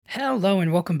Hello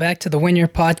and welcome back to the When You're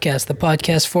Podcast, the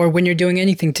podcast for when you're doing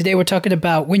anything. Today we're talking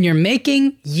about when you're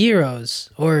making gyros,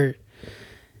 or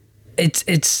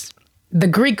it's the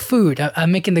Greek food.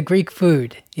 I'm making the Greek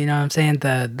food. You know what I'm saying?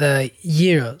 The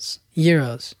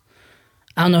gyros.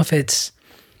 I don't know if it's.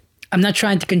 I'm not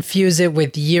trying to confuse it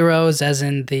with euros, as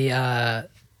in the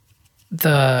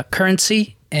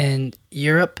currency in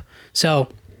Europe. So,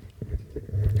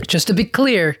 just to be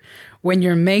clear, when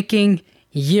you're making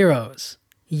gyros,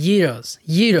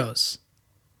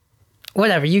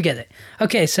 whatever, you get it.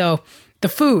 Okay, so the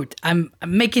food. I'm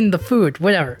making the food.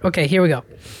 Whatever. Okay, here we go.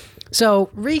 So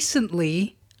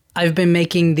recently, I've been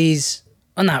making these.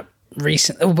 Well, not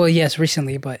recent. Well, yes,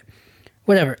 recently, but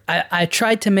whatever. I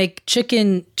tried to make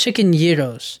chicken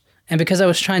gyros, and because I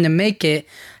was trying to make it,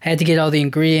 I had to get all the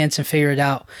ingredients and figure it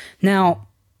out. Now,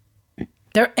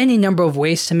 there are any number of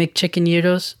ways to make chicken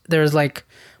gyros. There's like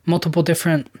multiple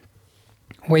different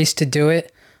ways to do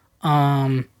it.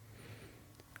 I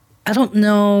don't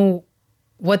know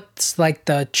what's like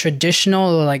the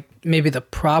traditional, or like maybe the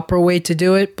proper way to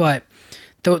do it, but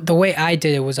the way I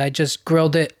did it was I just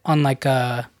grilled it on like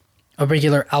a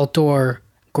regular outdoor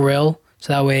grill.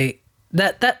 So that way,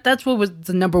 that's what was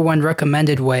the number one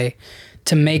recommended way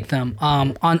to make them.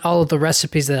 On all of the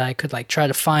recipes that I could like try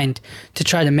to find to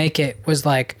try to make it was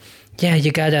like, yeah,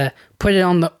 you gotta put it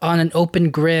on an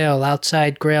open grill,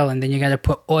 outside grill, and then you gotta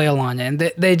put oil on it. And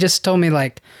they just told me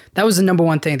like that was the number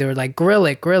one thing. They were like, grill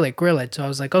it. So I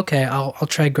was like, okay, I'll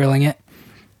try grilling it.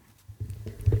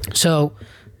 So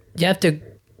you have to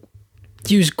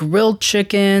use grilled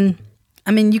chicken.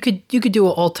 I mean, you could do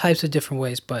it all types of different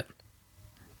ways, but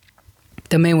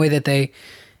the main way that they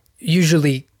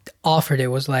usually offered it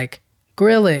was like,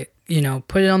 grill it,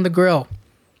 put it on the grill.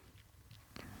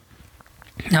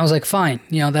 And I was like, fine,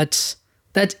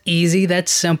 that's easy,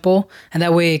 that's simple, and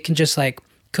that way it can just like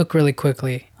cook really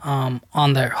quickly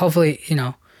on there. Hopefully,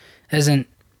 doesn't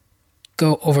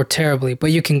go over terribly,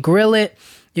 but you can grill it.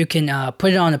 You can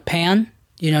put it on a pan.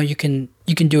 You can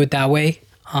do it that way.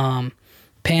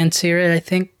 Pan sear it, I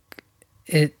think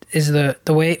it is the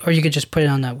way, or you could just put it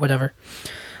on that, whatever.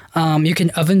 You can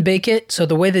oven bake it. So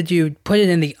the way that you put it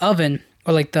in the oven,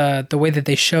 or like the way that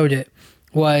they showed it,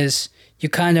 was you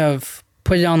kind of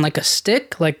put it on like a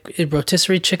stick, like a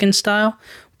rotisserie chicken style,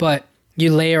 but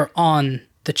you layer on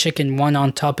the chicken one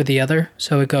on top of the other.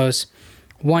 So it goes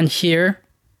one here,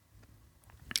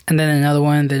 and then another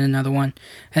one, then another one,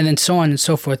 and then so on and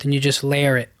so forth. And you just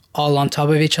layer it all on top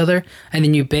of each other, and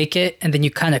then you bake it, and then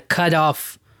you kind of cut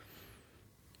off.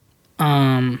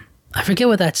 I forget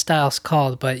what that style's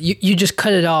called, but you just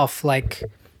cut it off like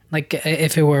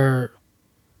if it were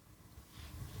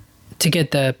to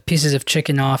get the pieces of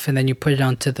chicken off, and then you put it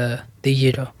onto the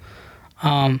gyro.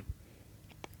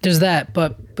 There's that,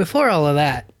 but before all of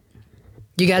that,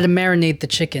 you got to marinate the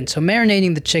chicken. So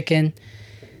marinating the chicken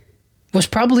was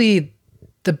probably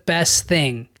the best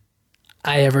thing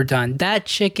I ever done. That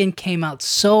chicken came out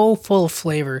so full of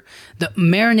flavor.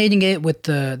 Marinating it with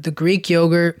the Greek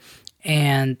yogurt,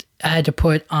 and I had to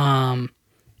put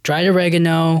dried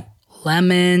oregano,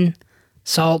 lemon,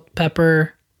 salt,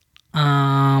 pepper,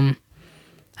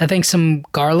 I think some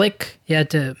garlic. I had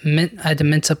to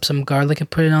mince up some garlic and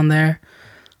put it on there.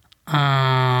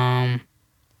 Trying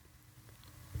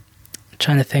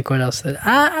to think what else.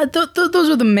 Those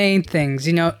are the main things,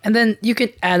 And then you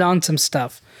could add on some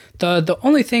stuff. The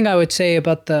only thing I would say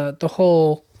about the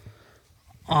whole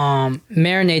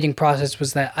marinating process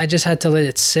was that I just had to let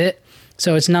it sit.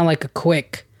 So it's not like a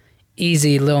quick,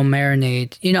 easy little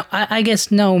marinade. I guess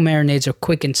no marinades are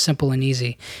quick and simple and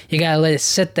easy. You gotta let it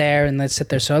sit there and let it sit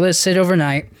there. So I let it sit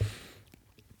overnight.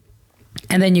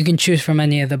 And then you can choose from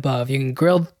any of the above. You can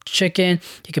grill chicken,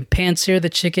 you can pan sear the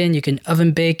chicken, you can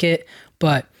oven bake it.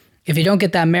 But if you don't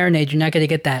get that marinade, you're not gonna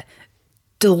get that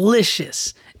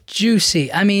delicious,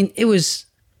 juicy. I mean, it was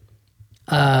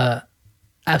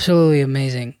absolutely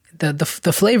amazing.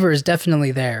 The flavor is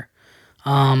definitely there.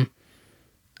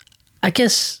 I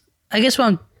guess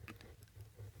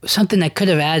something I could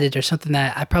have added, or something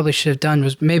that I probably should have done,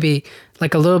 was maybe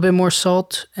like a little bit more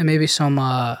salt, and maybe some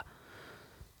I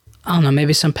don't know,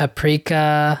 maybe some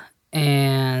paprika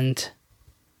and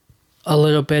a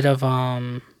little bit of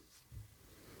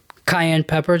cayenne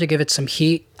pepper to give it some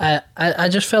heat. I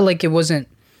just felt like it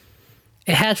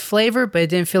had flavor, but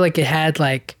it didn't feel like it had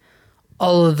like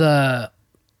all of a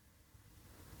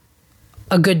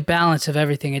good balance of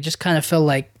everything. It just kind of felt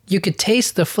like you could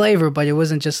taste the flavor, but it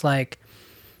wasn't just like,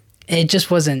 it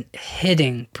just wasn't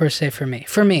hitting per se for me,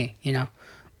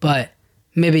 but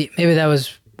maybe that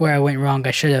was where I went wrong.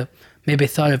 I should have maybe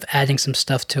thought of adding some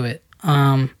stuff to it.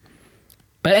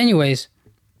 But anyways,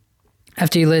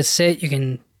 After you let it sit, you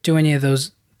can do any of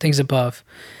those things above.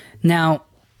 Now,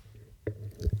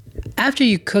 after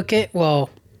you cook it, well,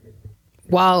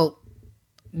 while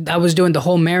I was doing the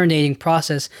whole marinating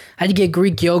process, I had to get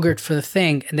Greek yogurt for the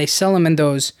thing, and they sell them in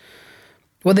those.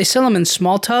 Well, they sell them in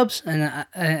small tubs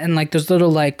and like those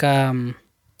little like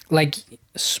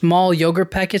small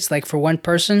yogurt packets, like for one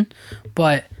person.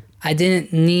 But I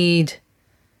didn't need.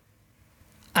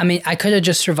 I mean, I could have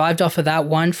just survived off of that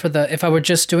one for the if I were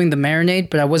just doing the marinade,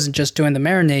 but I wasn't just doing the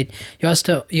marinade. You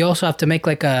also have to make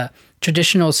like a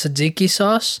traditional tzatziki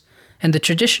sauce. And the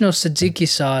traditional tzatziki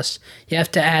sauce, you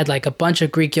have to add like a bunch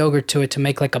of Greek yogurt to it to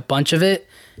make like a bunch of it.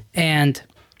 And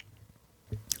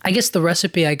I guess the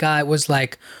recipe I got was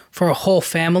like for a whole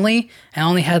family. I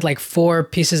only had like 4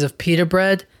 pieces of pita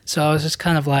bread. So I was just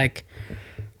kind of like,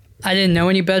 I didn't know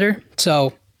any better.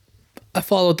 So I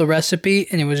followed the recipe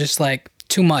and it was just like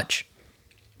too much.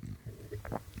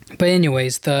 But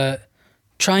anyways,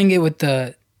 trying to make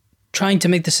the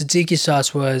tzatziki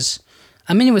sauce was,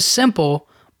 I mean, it was simple.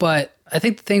 But I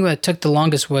think the thing that took the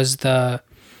longest was the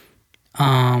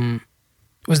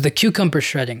cucumber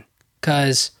shredding.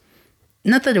 Because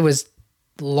not that it was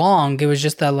long, it was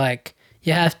just that like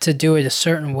you have to do it a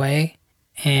certain way,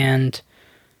 and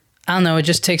I don't know. It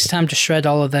just takes time to shred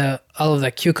all of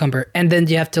the cucumber, and then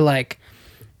you have to like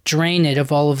drain it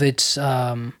of all of its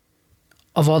of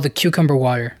all the cucumber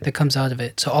water that comes out of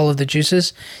it. So all of the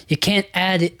juices, you can't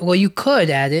add it. Well, you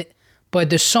could add it. But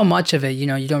there's so much of it, you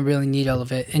don't really need all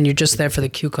of it, and you're just there for the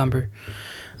cucumber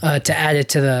to add it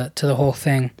to the whole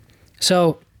thing.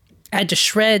 So I had to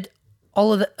shred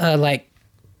all of the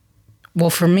well,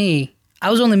 for me, I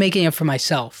was only making it for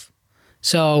myself.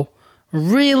 So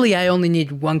really, I only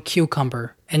need 1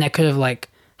 cucumber, and I could have like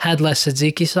had less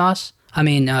tzatziki sauce. I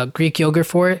mean, Greek yogurt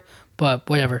for it, but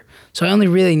whatever. So I only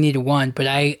really needed 1, but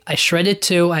I shredded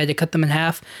 2. I had to cut them in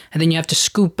half, and then you have to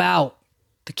scoop out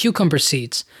the cucumber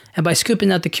seeds. And by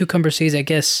scooping out the cucumber seeds, I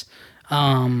guess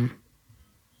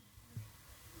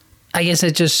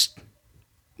it's just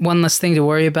one less thing to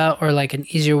worry about, or like an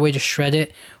easier way to shred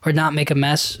it, or not make a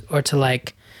mess, or to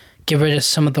like get rid of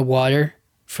some of the water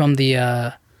from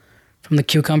the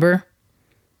cucumber.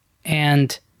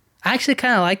 And I actually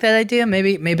kind of like that idea.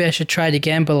 Maybe I should try it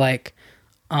again, but like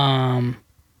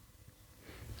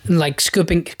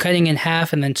cutting in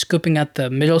half and then scooping out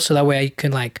the middle, so that way I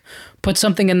can like put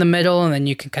something in the middle and then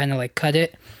you can kind of like cut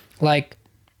it like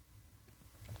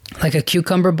a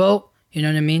cucumber boat, you know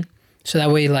what I mean? So that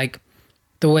way, like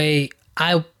the way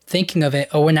I thinking of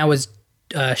it, or when I was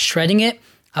shredding it,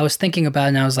 I was thinking about it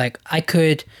and I was like, I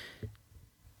could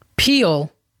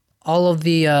peel all of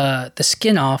the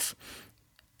skin off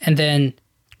and then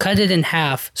cut it in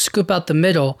half, scoop out the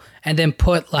middle, and then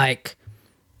put like,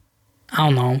 I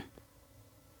don't know,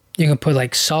 you can put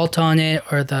like salt on it,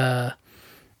 or the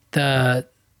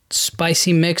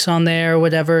spicy mix on there or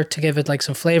whatever to give it like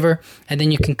some flavor, and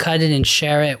then you can cut it and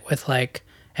share it with like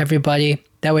everybody.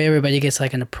 That way everybody gets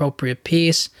like an appropriate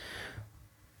piece.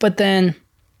 But then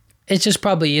it's just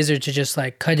probably easier to just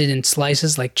like cut it in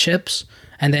slices like chips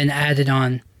and then add it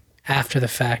on after the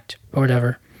fact or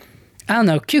whatever. I don't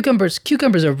know.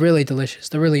 Cucumbers are really delicious.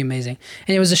 They're really amazing.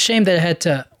 And it was a shame that I had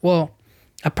to, well,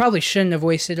 I probably shouldn't have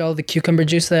wasted all the cucumber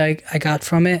juice that I got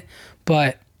from it,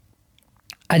 but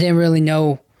I didn't really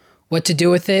know what to do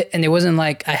with it, and it wasn't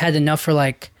like I had enough for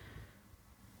like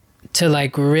to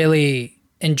like really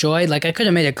enjoy. Like I could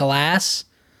have made a glass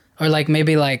or like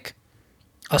maybe like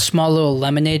a small little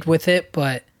lemonade with it,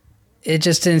 but it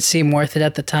just didn't seem worth it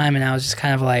at the time, and I was just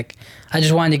kind of like, I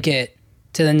just wanted to get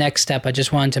to the next step. I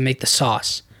just wanted to make the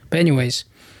sauce. But anyways,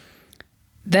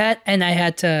 that, and I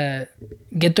had to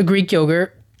get the Greek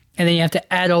yogurt, and then you have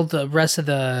to add all the rest of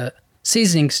the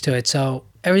seasonings to it. So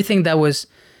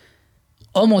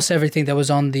almost everything that was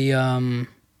on the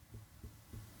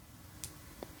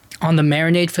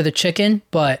marinade for the chicken,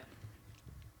 but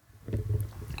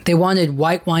they wanted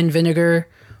white wine vinegar,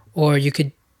 or you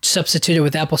could substitute it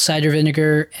with apple cider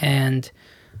vinegar, and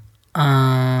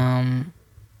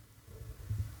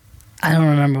I don't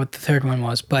remember what the third one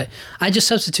was, but I just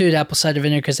substituted apple cider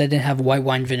vinegar because I didn't have white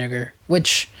wine vinegar,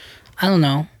 which, I don't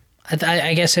know.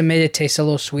 I guess it made it taste a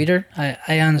little sweeter.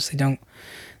 I honestly don't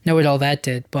know what all that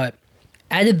did, but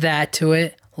added that to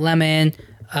it, lemon,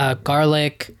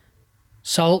 garlic,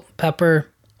 salt, pepper,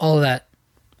 all of that.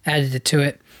 Added it to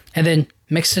it, and then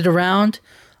mixed it around,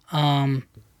 and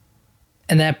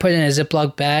then I put it in a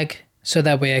Ziploc bag so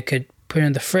that way I could put it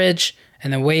in the fridge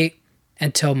and then wait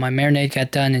until my marinade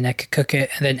got done and I could cook it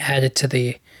and then add it to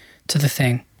the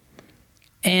thing.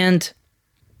 And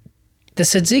the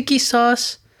tzatziki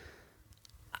sauce,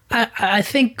 I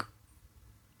think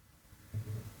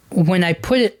when I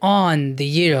put it on the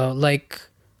gyro, like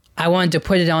I wanted to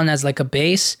put it on as like a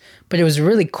base, but it was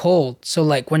really cold. So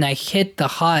like when I hit the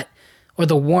hot or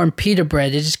the warm pita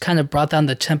bread, it just kind of brought down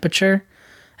the temperature.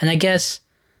 And I guess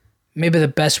maybe the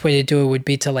best way to do it would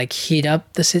be to like heat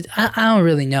up the. I don't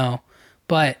really know,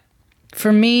 but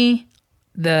for me,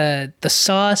 the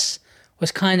sauce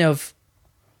was kind of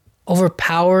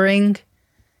overpowering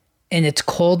in its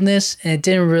coldness, and it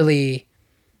didn't really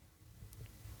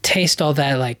taste all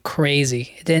that like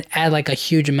crazy. It didn't add like a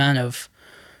huge amount of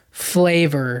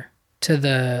flavor to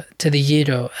the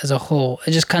gyro as a whole.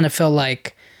 It just kind of felt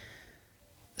like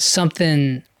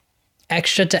something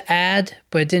extra to add,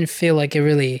 but it didn't feel like it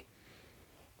really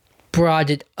brought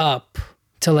it up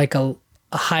to like a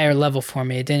higher level for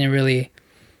me. It didn't really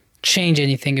change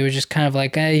anything. It was just kind of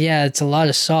like, yeah, it's a lot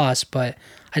of sauce, but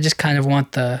I just kind of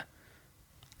want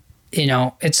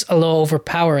it's a little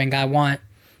overpowering. I want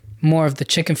more of the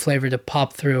chicken flavor to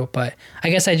pop through, but I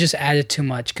guess I just added too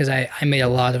much because I made a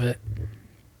lot of it.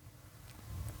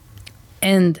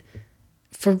 And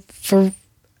for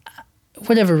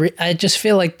whatever, I just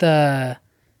feel like the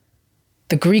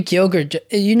Greek yogurt,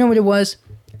 you know what it was?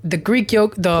 The Greek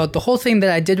yogurt, the whole thing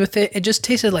that I did with it, it just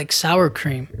tasted like sour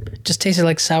cream. It just tasted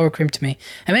like sour cream to me.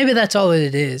 And maybe that's all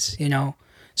it is,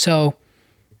 So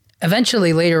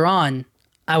eventually later on,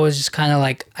 I was just kind of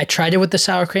like, I tried it with the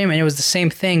sour cream and it was the same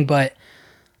thing. But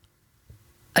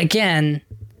again,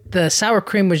 the sour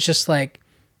cream was just like,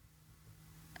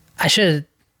 I should,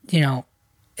 it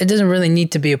doesn't really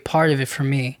need to be a part of it for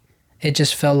me. It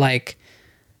just felt like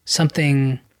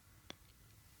something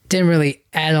didn't really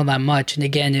add all that much. And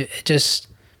again, it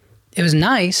was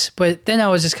nice, but then I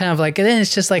was just kind of like, then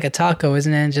it's just like a taco,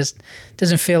 isn't it? It just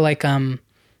doesn't feel like I'm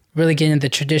really getting the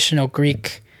traditional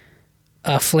Greek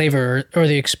flavor or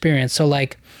the experience. So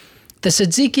like the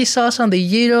tzatziki sauce on the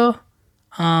gyro,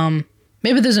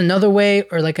 maybe there's another way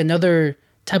or like another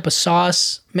type of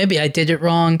sauce. Maybe I did it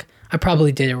wrong. I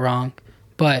probably did it wrong,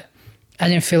 but I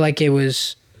didn't feel like it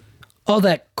was all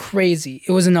that crazy.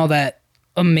 It wasn't all that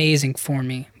amazing for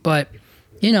me, but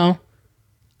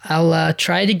I'll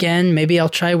try it again. Maybe I'll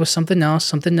try it with something else,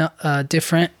 something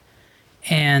different,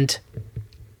 and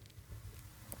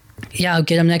yeah, I'll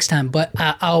get them next time. But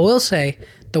I will say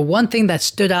the one thing that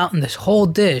stood out in this whole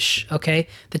dish, okay,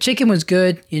 the chicken was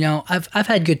good. I've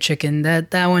had good chicken.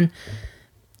 That one,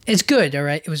 it's good. All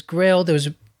right, it was grilled. It was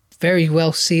very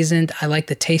well seasoned. I like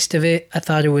the taste of it. I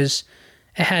thought it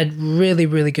had really,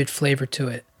 really good flavor to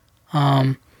it.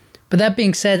 But that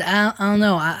being said, I don't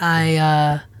know.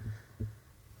 I've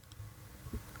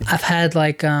had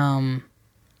like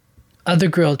other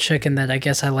grilled chicken that I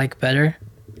guess I like better.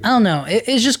 I don't know.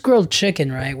 It's just grilled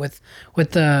chicken, right? With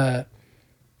the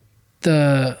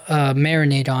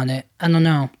marinade on it. I don't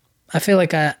know. I feel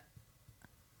like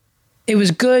it was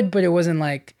good, but it wasn't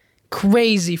like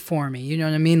crazy for me. You know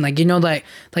what I mean? Like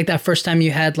like that first time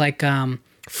you had like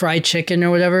fried chicken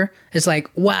or whatever. It's like,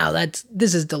 wow,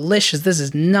 this is delicious. This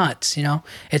is nuts.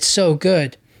 It's so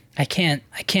good. I can't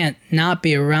not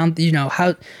be around.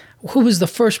 Who was the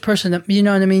first person that, you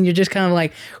know what I mean? You're just kind of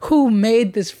like, who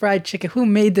made this fried chicken? Who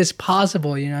made this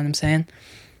possible? You know what I'm saying?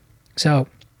 So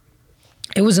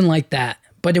it wasn't like that,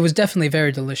 but it was definitely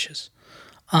very delicious.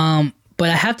 But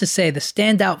I have to say the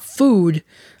standout food,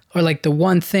 or like the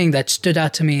one thing that stood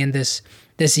out to me in this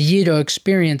gyro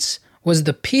experience, was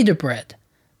the pita bread.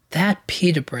 That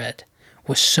pita bread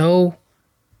was so,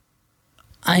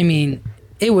 it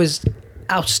was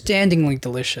outstandingly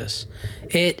delicious.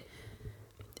 It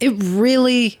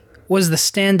really was the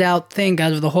standout thing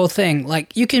out of the whole thing.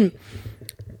 Like you could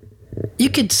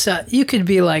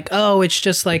be like, oh, it's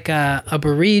just like a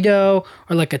burrito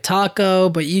or like a taco,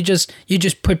 but you just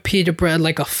put pita bread,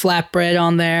 like a flatbread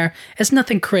on there. It's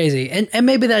nothing crazy, and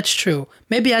maybe that's true.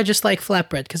 Maybe I just like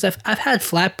flatbread because I've had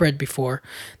flatbread before.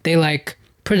 They like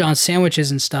put it on sandwiches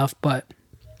and stuff, but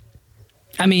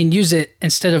use it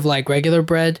instead of like regular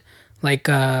bread, like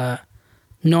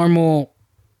normal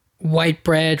white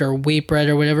bread or wheat bread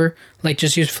or whatever, like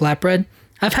just use flatbread.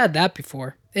 I've had that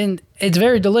before and it's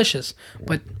very delicious,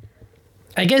 but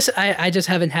I guess I just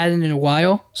haven't had it in a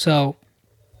while. So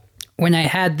when I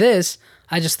had this,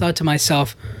 I just thought to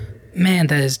myself, man,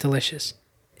 that is delicious.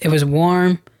 It was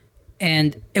warm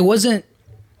and it was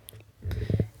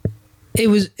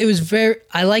very,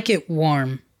 I like it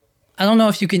warm. I don't know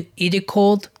if you can eat it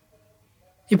cold.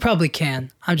 You probably can.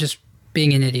 I'm just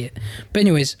being an idiot. But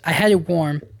anyways, I had it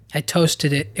warm. I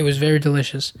toasted it. It was very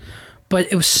delicious, but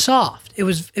it was soft.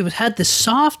 It had this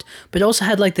soft, but it also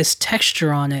had like this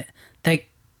texture on it that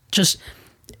just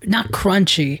not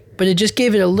crunchy, but it just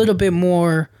gave it a little bit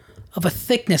more of a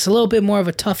thickness, a little bit more of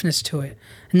a toughness to it.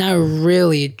 And I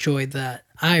really enjoyed that.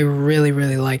 I really,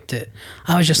 really liked it.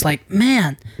 I was just like,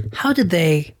 man, how did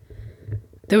they...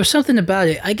 There was something about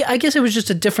it. I guess it was just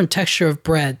a different texture of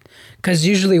bread. Because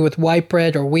usually with white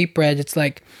bread or wheat bread, it's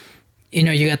like, you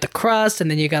know, you got the crust and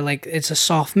then you got like, it's a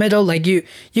soft middle. Like you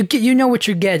know what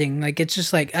you're getting. Like it's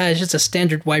just like, it's just a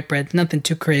standard white bread. Nothing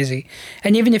too crazy.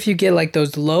 And even if you get like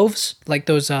those loaves, like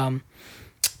those,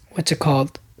 what's it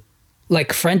called?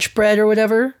 Like French bread or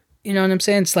whatever. You know what I'm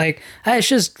saying? It's like, it's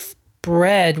just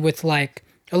bread with like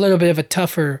a little bit of a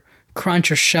tougher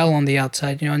crunch or shell on the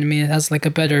outside. You know what I mean? It has like a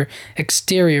better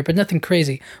exterior, but nothing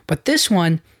crazy. But this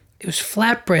one, it was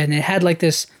flatbread and it had like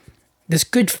this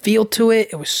good feel to it.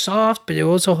 It was soft, but it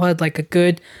also had like a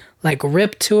good like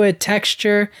rip to it,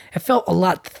 texture. It felt a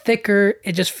lot thicker.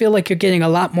 It just felt like you're getting a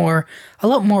lot more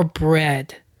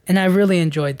bread. And I really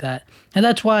enjoyed that. And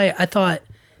that's why I thought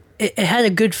it had a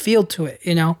good feel to it,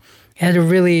 you know?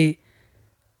 It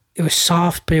was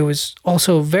soft, but it was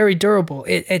also very durable.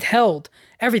 It held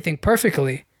everything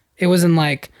perfectly. It wasn't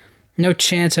like no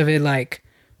chance of it like,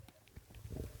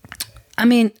 I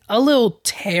mean, a little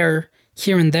tear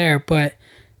here and there, but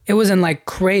it wasn't like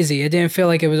crazy. It didn't feel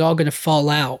like it was all going to fall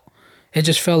out. It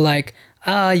just felt like,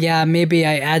 yeah, maybe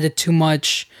I added too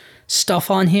much stuff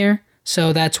on here,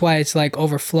 so that's why it's like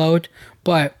overflowed.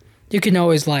 But you can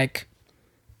always like,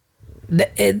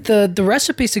 the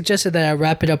recipe suggested that I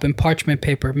wrap it up in parchment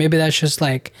paper. Maybe that's just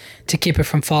like to keep it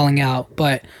from falling out.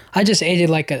 But I just ate it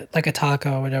like a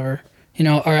taco or whatever, you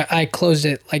know, or I closed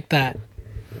it like that.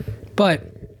 But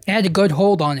it had a good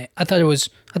hold on it. I thought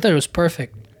it was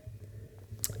perfect.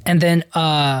 And then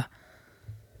yeah,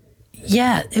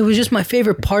 it was just my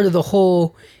favorite part of the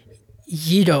whole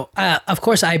gyro. Of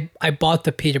course I bought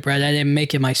the pita bread. I didn't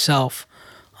make it myself.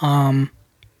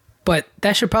 But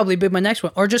that should probably be my next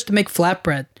one. Or just to make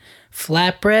flatbread.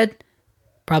 Flatbread,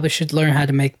 probably should learn how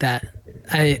to make that.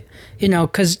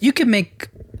 Because you can make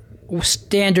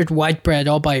standard white bread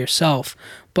all by yourself.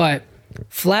 But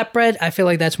flatbread, I feel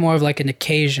like that's more of like an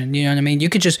occasion. You know what I mean? You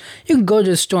can go to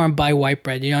the store and buy white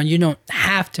bread. You know, you don't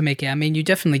have to make it. I mean, you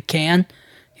definitely can.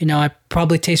 You know, it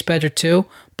probably tastes better too.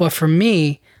 But for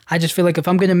me, I just feel like if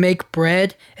I'm going to make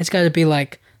bread, it's got to be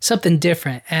like something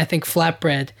different. And I think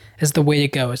flatbread is the way to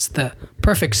go. It's the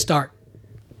perfect start.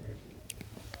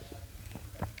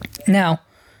 Now,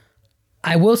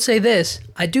 I will say this.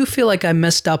 I do feel like I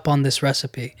messed up on this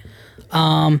recipe.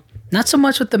 Not so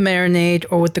much with the marinade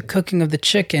or with the cooking of the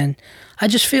chicken. I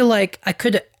just feel like I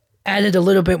could have added a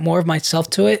little bit more of myself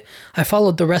to it. I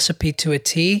followed the recipe to a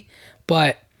T,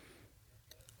 but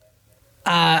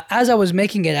as I was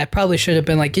making it, I probably should have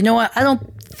been like, you know what? I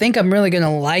don't think I'm really going to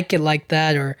like it like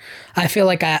that. Or I feel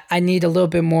like I need a little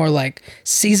bit more like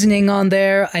seasoning on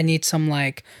there. I need some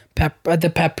like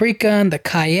the paprika and the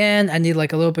cayenne. I need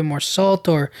like a little bit more salt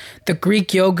or the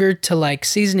Greek yogurt to like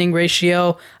seasoning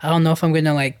ratio. I don't know if I'm going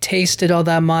to like taste it all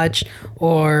that much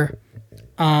or,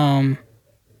 yeah,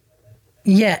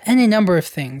 any number of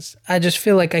things. I just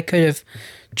feel like I could have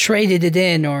traded it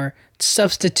in or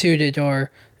substituted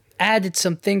or added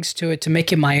some things to it to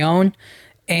make it my own.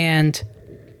 And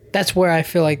that's where I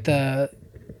feel like the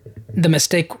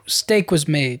mistake was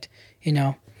made, you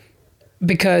know,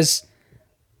 because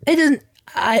it didn't,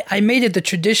 I made it the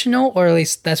traditional, or at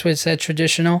least that's what it said,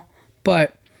 traditional,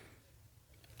 but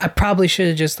I probably should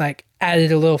have just like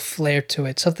added a little flair to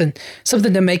it, something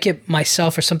to make it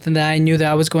myself, or something that I knew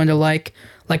that I was going to like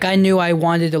I knew I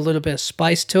wanted a little bit of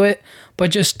spice to it, but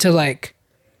just to like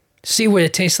see what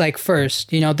it tastes like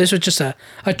first. You know, this was just a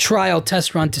trial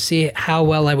test run to see how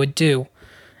well I would do.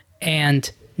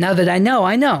 And now that I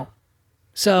know.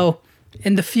 So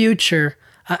in the future,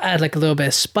 I add like a little bit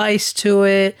of spice to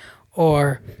it,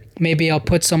 or maybe I'll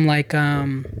put some like,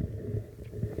 I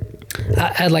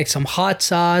add like some hot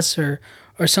sauce or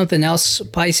something else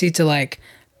spicy to like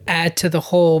add to the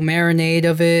whole marinade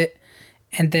of it.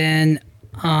 And then,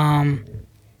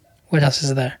 what else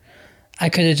is there? I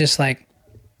could have just like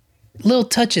little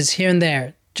touches here and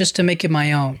there just to make it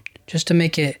my own, just to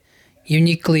make it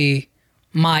uniquely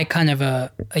my kind of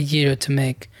a gyro to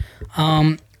make.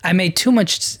 I made too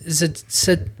much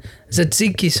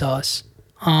tzatziki sauce.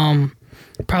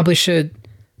 Probably should,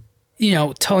 you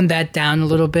know, tone that down a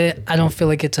little bit. I don't feel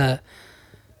like it's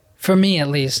for me at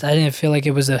least, I didn't feel like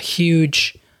it was a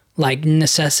huge like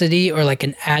necessity or like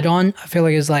an add-on. I feel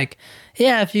like it's like,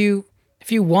 yeah, if you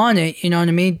want it, you know what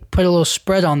I mean? Put a little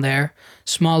spread on there,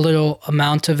 small little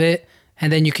amount of it,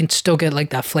 and then you can still get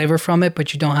like that flavor from it,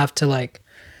 but you don't have to like,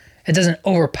 it doesn't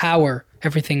overpower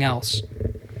everything else.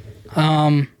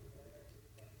 I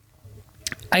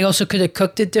also could have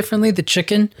cooked it differently, the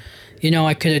chicken.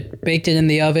 I could have baked it in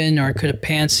the oven, or I could have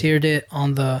pan-seared it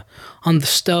on the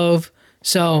stove.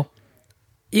 So,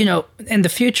 in the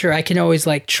future, I can always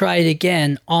like try it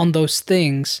again on those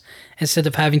things instead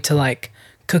of having to like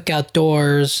cook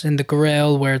outdoors in the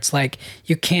grill where it's like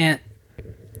you can't.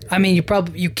 I mean,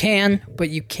 you can, but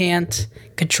you can't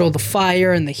control the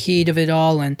fire and the heat of it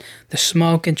all and the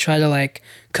smoke, and try to like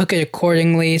cook it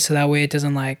accordingly so that way it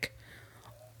doesn't like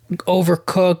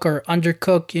overcook or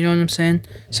undercook. You know what I'm saying?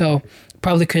 So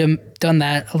probably could have done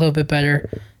that a little bit better.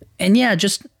 And yeah,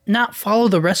 just not follow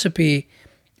the recipe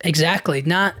exactly.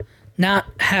 Not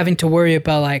having to worry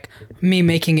about like me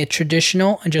making it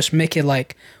traditional, and just make it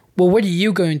like, well, what are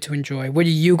you going to enjoy? What are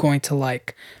you going to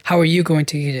like? How are you going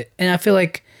to eat it? And I feel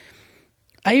like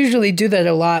I usually do that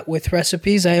a lot with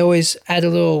recipes. I always add a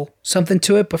little something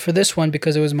to it, but for this one,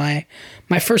 because it was my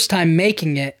first time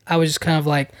making it, I was just kind of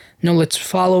like, no, let's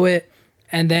follow it,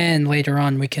 and then later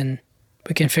on we can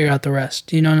figure out the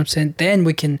rest. You know what I'm saying? Then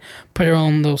we can put our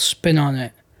own little spin on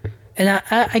it. And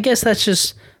I guess that's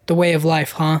just the way of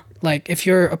life, huh? Like, if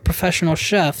you're a professional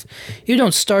chef, you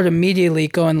don't start immediately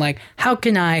going like, how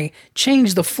can I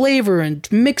change the flavor and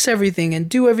mix everything and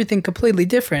do everything completely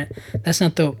different? That's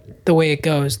not the way it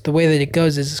goes. The way that it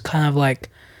goes is kind of like,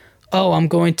 oh, I'm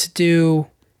going to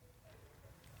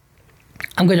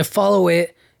follow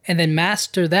it and then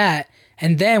master that.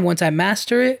 And then once I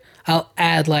master it, I'll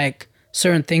add like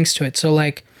certain things to it. So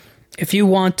like, if you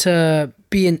want to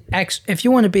be an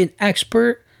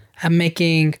expert at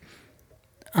making,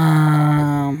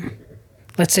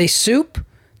 let's say soup,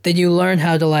 then you learn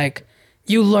how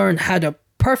to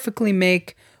perfectly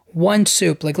make one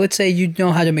soup. Like, let's say you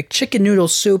know how to make chicken noodle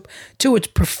soup to its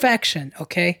perfection,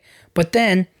 okay? But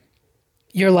then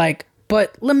you're like,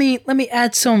 but let me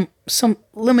add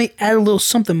let me add a little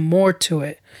something more to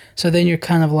it. So then you're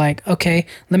kind of like, okay,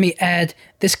 let me add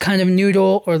this kind of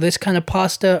noodle or this kind of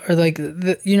pasta, or like,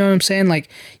 you know what I'm saying? Like,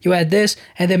 you add this,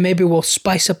 and then maybe we'll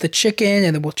spice up the chicken,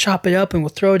 and then we'll chop it up and we'll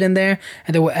throw it in there,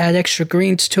 and then we'll add extra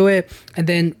greens to it, and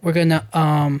then we're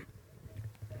gonna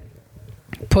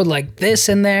put like this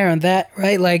in there and that,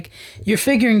 right? Like, you're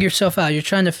figuring yourself out. You're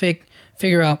trying to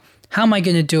figure out, how am I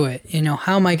going to do it?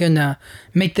 How am I going to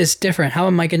make this different? How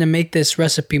am I going to make this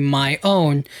recipe my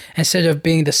own instead of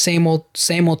being the same old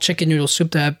chicken noodle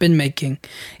soup that I've been making?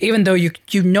 Even though you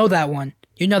know that one.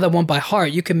 You know that one by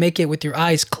heart. You can make it with your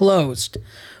eyes closed.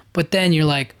 But then you're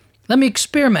like, let me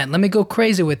experiment. Let me go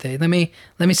crazy with it. Let me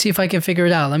see if I can figure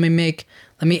it out. Let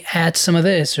me add some of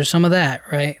this or some of that,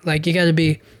 right? Like, you got to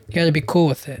be cool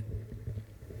with it.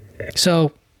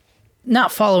 So,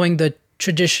 not following the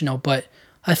traditional, but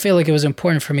I feel like it was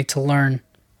important for me to learn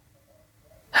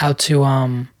how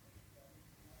to,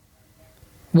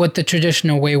 what the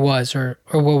traditional way was, or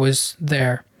what was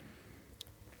there.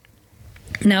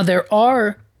 Now, there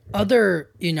are other,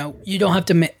 you don't have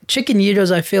to make chicken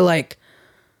gyros. I feel like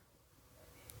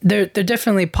they're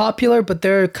definitely popular, but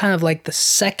they're kind of like the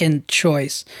second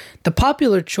choice. The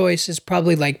popular choice is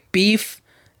probably like beef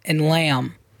and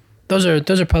lamb. Those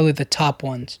are probably the top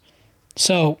ones.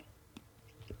 So,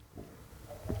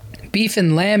 beef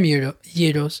and lamb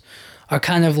gyros are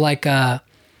kind of like,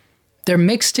 they're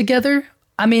mixed together.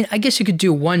 I mean, I guess you could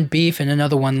do one beef and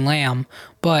another one lamb,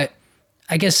 but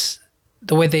I guess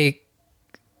the way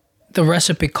the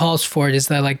recipe calls for it is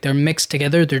that like they're mixed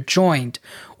together, they're joined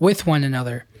with one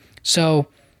another. So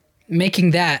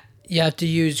making that, you have to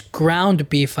use ground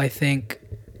beef, I think.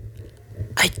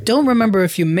 I don't remember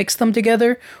if you mix them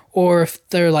together or if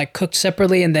they're like cooked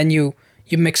separately and then you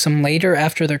mix them later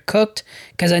after they're cooked.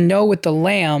 Because I know with the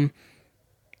lamb,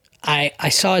 I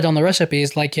saw it on the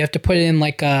recipes, like you have to put it in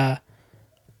like a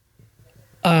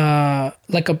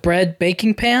bread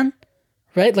baking pan,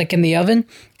 right? Like in the oven,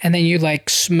 and then you like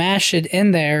smash it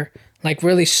in there like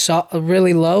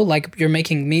really low, like you're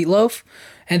making meatloaf.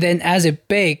 And then as it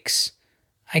bakes,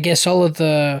 I guess all of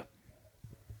the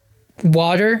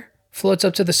water floats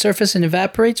up to the surface and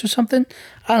evaporates or something.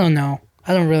 I don't know.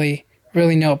 I don't really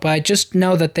know, but I just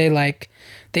know that they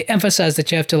emphasize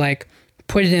that you have to like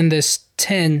put it in this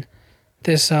tin,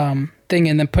 this thing,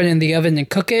 and then put it in the oven and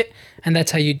cook it, and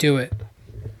that's how you do it.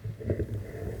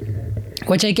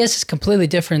 Which I guess is completely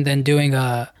different than doing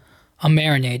a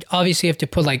marinade. Obviously, you have to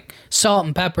put like salt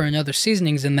and pepper and other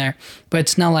seasonings in there, but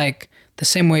it's not like the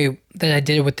same way that I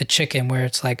did it with the chicken, where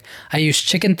it's like I use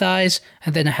chicken thighs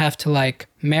and then I have to like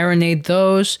marinate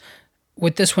those.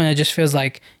 With this one, it just feels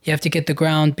like you have to get the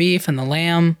ground beef and the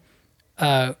lamb,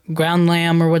 ground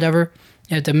lamb or whatever.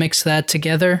 You have to mix that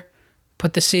together,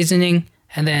 put the seasoning,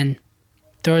 and then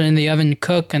throw it in the oven to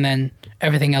cook, and then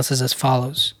everything else is as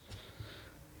follows.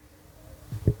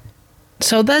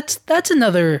 So that's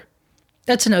another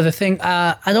That's another thing.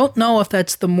 I don't know if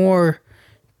that's the more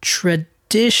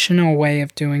traditional way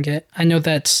of doing it. I know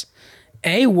that's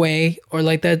a way, or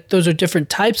like that. Those are different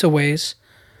types of ways.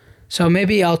 So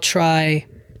maybe I'll try.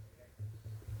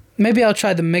 Maybe I'll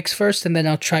try the mix first, and then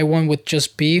I'll try one with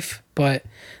just beef. But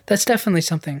that's definitely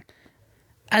something.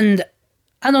 And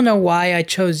I don't know why I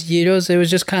chose gyros. It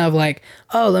was just kind of like,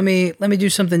 oh, let me do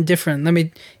something different.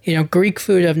 Greek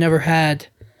food I've never had,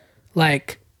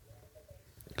 like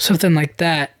something like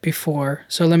that before.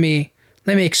 So let me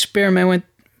experiment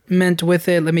with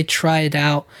it. Let me try it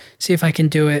out, see if I can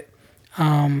do it.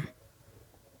 Yeah,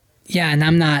 and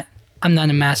I'm not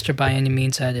a master by any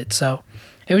means at it. So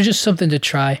it was just something to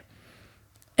try.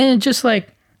 And it just like,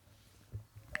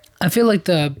 I feel like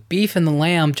the beef and the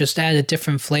lamb just add a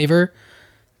different flavor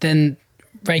than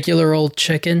regular old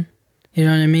chicken. You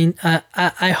know what I mean?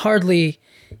 I hardly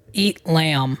eat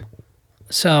lamb,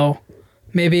 so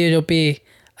maybe it'll be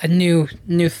a new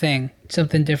thing,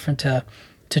 something different to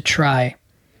try.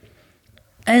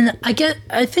 And I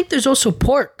think there's also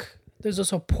pork. There's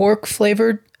also pork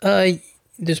flavored.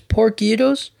 There's pork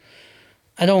gyros.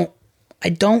 I don't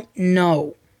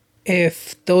know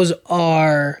if those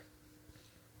are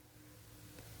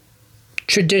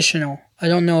traditional. I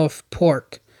don't know if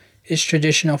pork is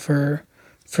traditional for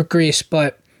Greece,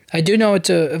 but I do know it's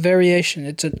a variation.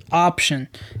 It's an option.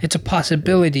 It's a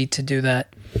possibility to do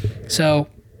that. So,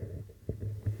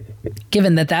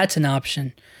 given that that's an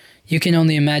option, you can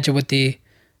only imagine what the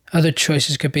other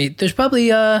choices could be. There's probably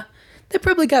they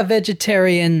probably got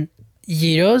vegetarian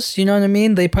gyros. You know what I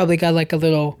mean? They probably got like a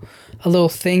little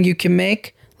thing you can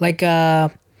make, like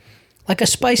a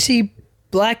spicy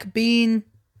black bean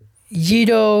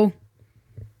gyro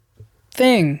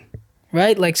thing,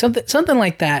 right? Like something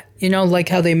like that. You know, like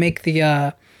how they make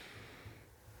the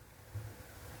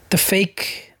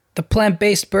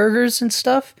plant-based burgers and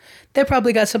stuff. They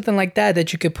probably got something like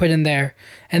that you could put in there.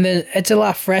 And then it's a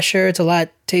lot fresher, it's a lot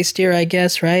tastier, I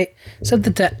guess, right?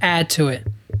 Something to add to it.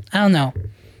 I don't know.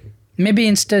 Maybe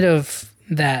instead of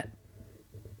that,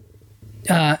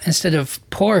 instead of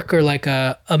pork or like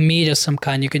a meat of some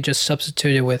kind, you could just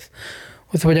substitute it with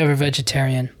whatever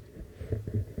vegetarian.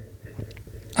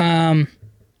 And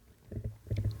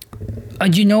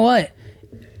you know what?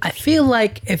 I feel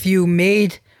like if you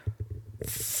made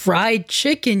fried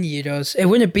chicken gyros, it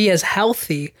wouldn't be as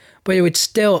healthy, but it would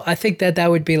still, I think that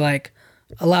would be like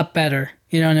a lot better.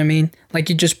 You know what I mean? Like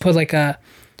you just put like a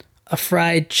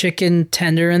fried chicken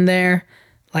tender in there.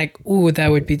 Like, ooh,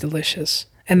 that would be delicious.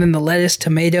 And then the lettuce,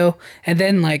 tomato, and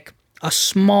then like a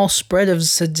small spread of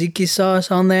tzatziki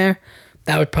sauce on there.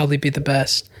 That would probably be the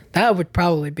best. That would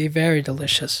probably be very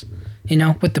delicious. You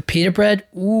know, with the pita bread.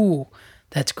 Ooh,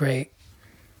 that's great.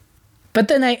 But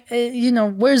then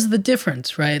where's the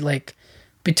difference, right? Like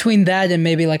between that and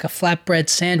maybe like a flatbread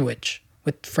sandwich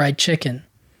with fried chicken.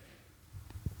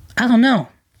 I don't know.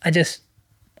 I just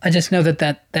know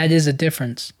that is a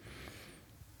difference.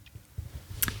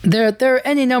 There are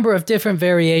any number of different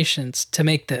variations to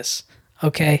make this,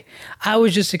 okay? I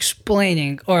was just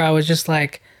explaining, or I was just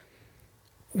like,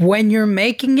 when you're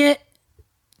making it,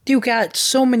 you got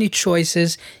so many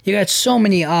choices, you got so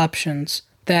many options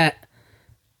that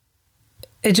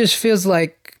it just feels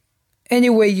like any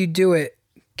way you do it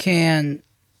can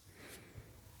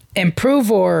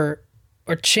improve or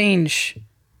change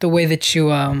the way that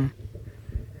you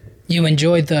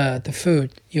enjoy the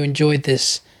food. You enjoyed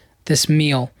this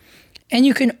meal. And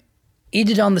you can eat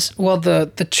it on this. Well,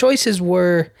 the choices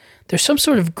were, there's some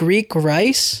sort of Greek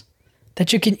rice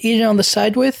that you can eat it on the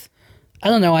side with. I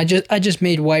don't know. I just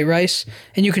made white rice,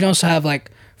 and you can also have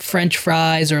like French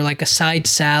fries or like a side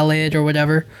salad or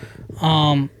whatever.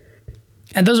 And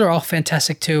those are all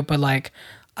fantastic too. But like,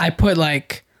 I put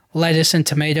like lettuce and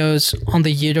tomatoes on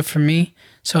the gyro for me.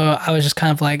 So I was just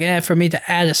kind of like, for me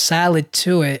to add a salad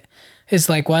to it, it's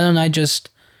like, why don't I just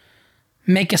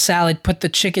make a salad, put the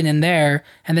chicken in there,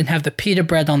 and then have the pita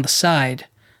bread on the side,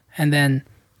 and then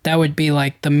that would be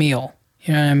like the meal.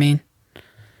 You know what I mean?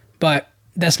 But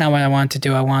that's not what I wanted to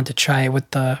do. I wanted to try it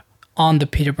with on the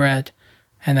pita bread,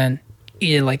 and then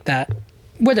eat it like that.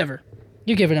 Whatever.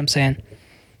 You get what I'm saying.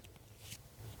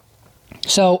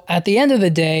 So at the end of the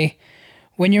day,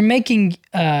 when you're making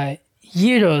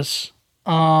gyros,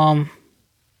 when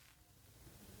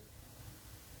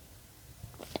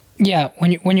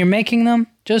you're making them,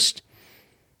 just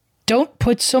don't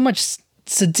put so much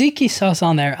tzatziki sauce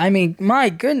on there. I mean, my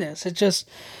goodness, it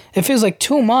feels like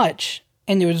too much,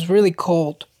 and it was really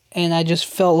cold, and I just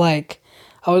felt like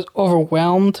I was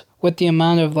overwhelmed with the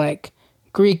amount of like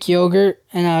Greek yogurt,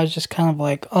 and I was just kind of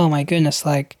like, oh my goodness,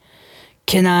 like,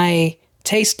 can I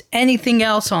taste anything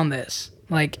else on this?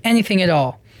 like anything at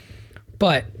all.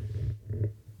 But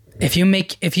if you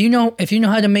know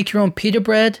how to make your own pita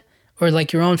bread or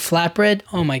like your own flatbread,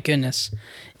 oh my goodness,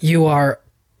 you are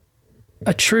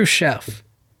a true chef.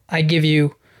 I give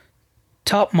you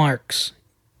top marks.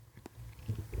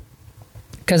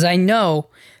 Because I know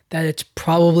that it's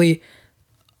probably,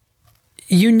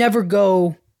 you never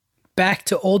go back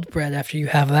to old bread after you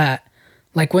have that.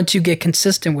 Like once you get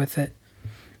consistent with it.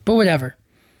 But whatever.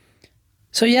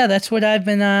 So yeah, that's what I've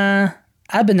been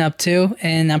up to,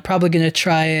 and I'm probably gonna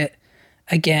try it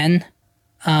again,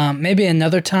 maybe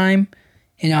another time.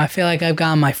 I feel like I've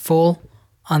gotten my full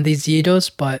on these gyros,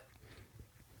 but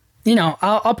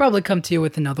I'll probably come to you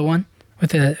with another one,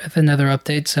 with another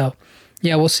update. So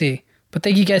yeah, we'll see. But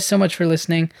thank you guys so much for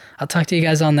listening. I'll talk to you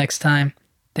guys all next time.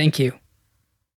 Thank you.